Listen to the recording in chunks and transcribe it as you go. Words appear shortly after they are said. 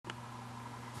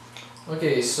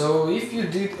Okay, so if you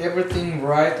did everything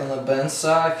right on the band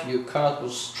side, if your cut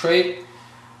was straight,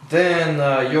 then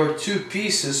your two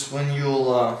pieces, when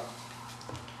you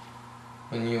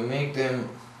make them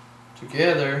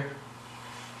together,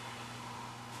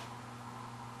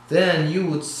 then you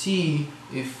would see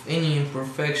if any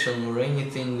imperfection or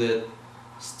anything that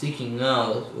sticking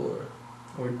out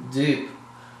or deep.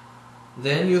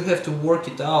 Then you have to work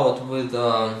it out with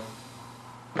or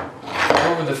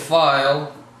with a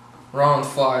file, round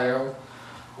file,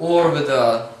 or with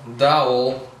a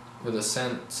dowel with a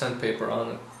sandpaper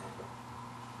on it.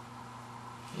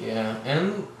 Yeah,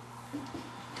 and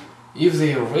if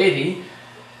they are ready,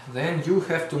 then you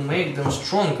have to make them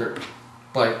stronger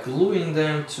by gluing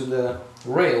them to the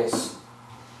rails.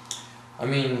 I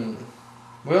mean,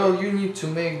 well, you need to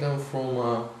make them from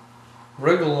a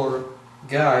regular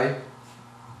guy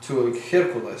to a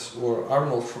Hercules or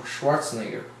Arnold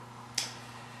Schwarzenegger.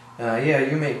 Yeah,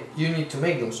 you need to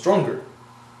make them stronger.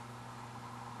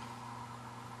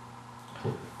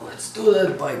 Let's do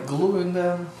that by gluing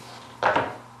them.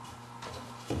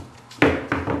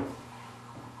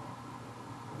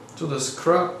 To the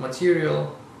scrap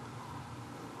material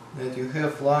that you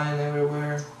have lying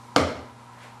everywhere.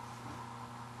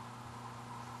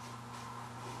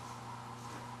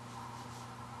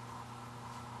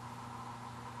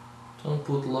 Don't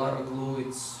put a lot of glue,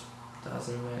 it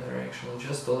doesn't matter actually,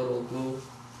 just a little glue.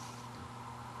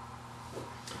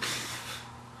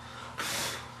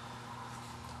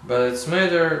 But it's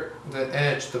matter the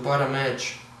edge, the bottom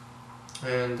edge,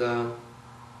 and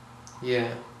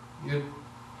yeah,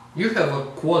 you have a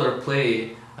quarter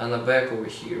plate on the back over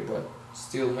here, but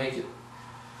still make it,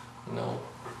 you know.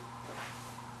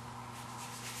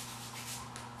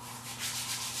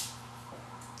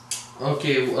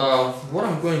 Okay, what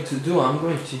I'm going to do, I'm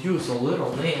going to use a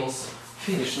little nails,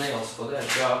 finish nails for that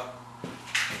job.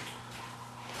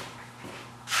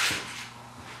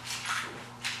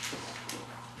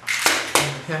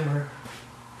 And hammer.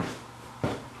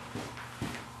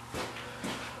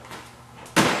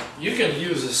 You can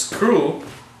use a screw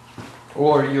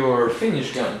or your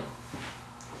finish gun,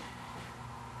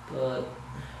 but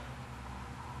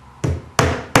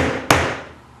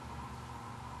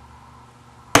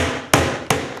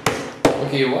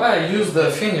okay, why I use the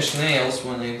finish nails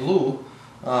when I glue?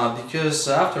 Because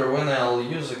after when I'll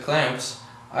use the clamps,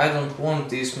 I don't want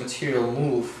this material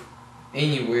move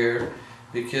anywhere,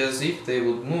 because if they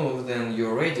would move, then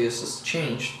your radius is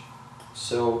changed.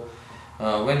 So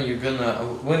when you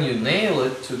nail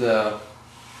it to the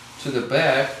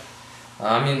back,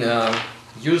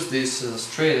 use this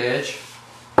straight edge,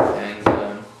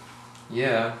 and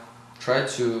yeah, try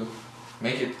to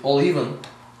make it all even,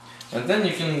 and then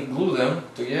you can glue them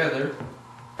together.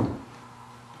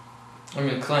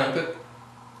 Clamp it.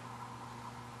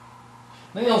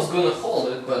 Nail's gonna hold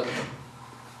it, but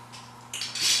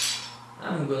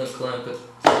I'm gonna clamp it.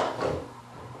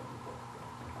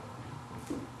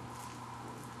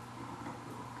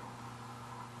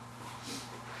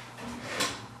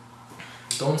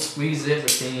 Don't squeeze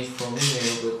everything from in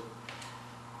there,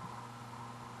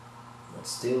 but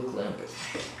still clamp it.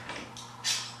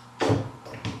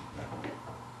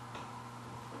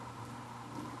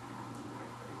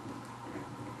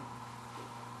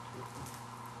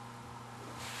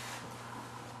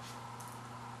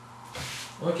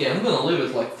 Okay, I'm gonna leave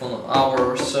it like for an hour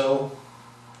or so.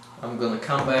 I'm gonna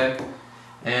come back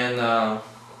and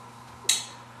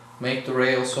make the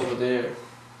rails over there.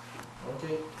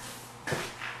 Okay.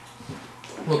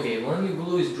 Okay, when your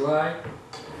glue is dry,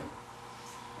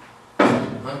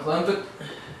 unclamp it.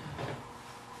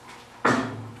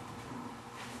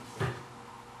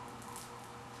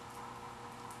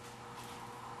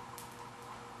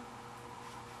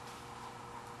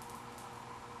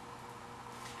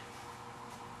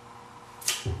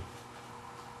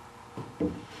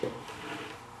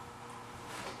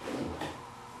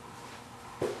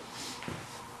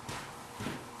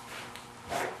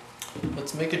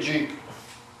 Let's make a jig.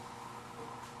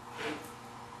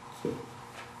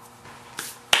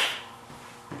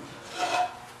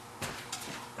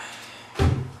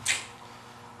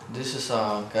 This is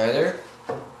a guider.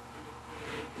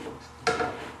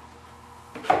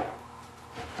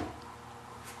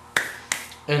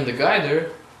 And the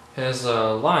guider has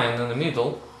a line in the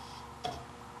middle,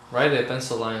 right, a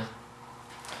pencil line.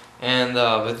 And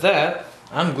with that,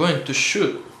 I'm going to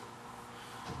shoot.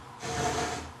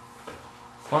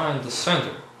 Find the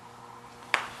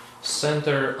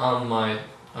center on my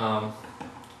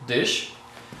dish,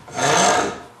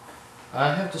 and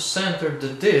I have to center the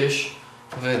dish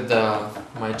with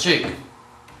my jig,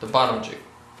 the bottom jig.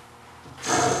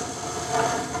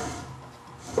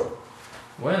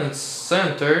 When it's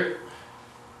centered,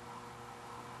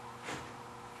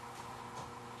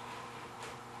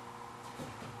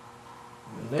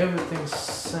 when everything's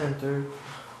centered,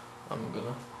 I'm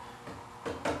gonna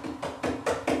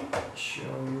show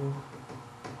you.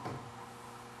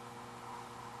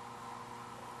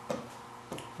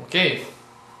 Okay.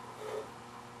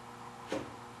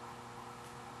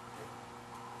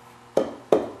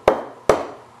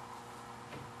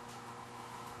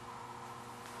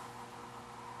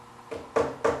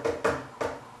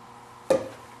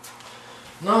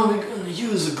 Now we're gonna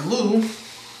use a glue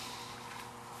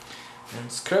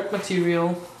and scrap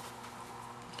material,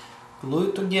 glue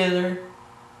it together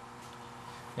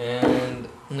and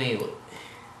nail it.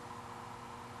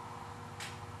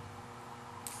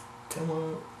 Come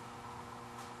on.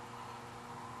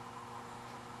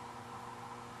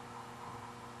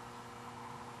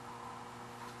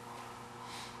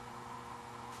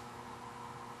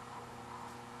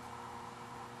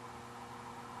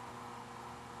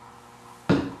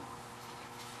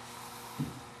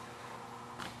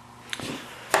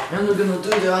 And we're gonna do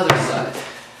the other side.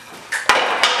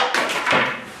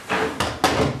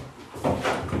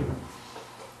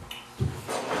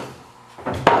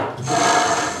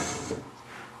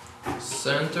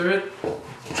 Center it.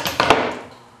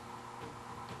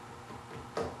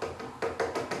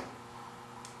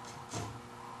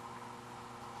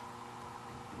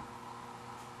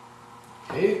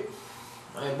 Okay,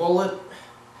 eyeball it.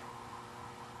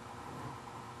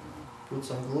 Put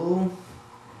some glue.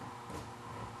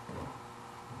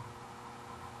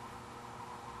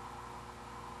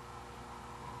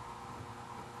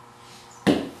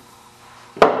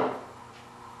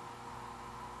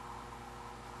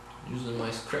 Using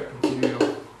my scrap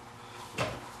material.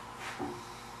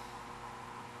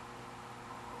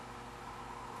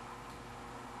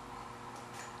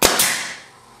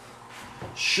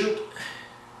 Shoot.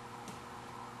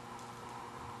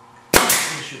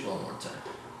 Shoot one more time.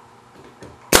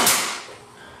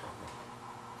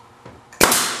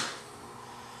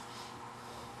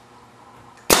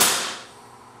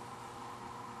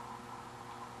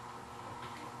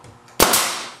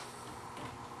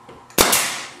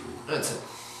 That's it.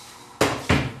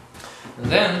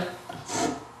 And then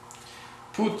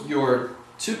put your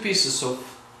 2 pieces of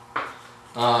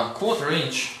 1/4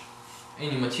 inch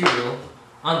any material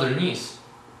underneath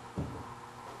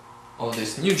of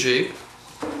this new jig,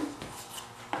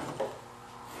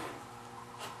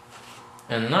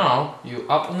 and now you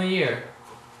up in the air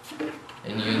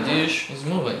and your dish is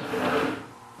moving.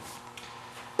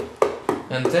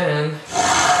 And then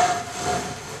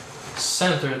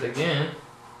center it again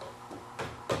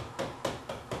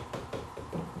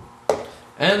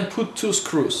and put 2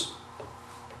 screws,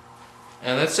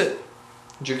 and that's it.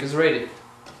 Jig is ready.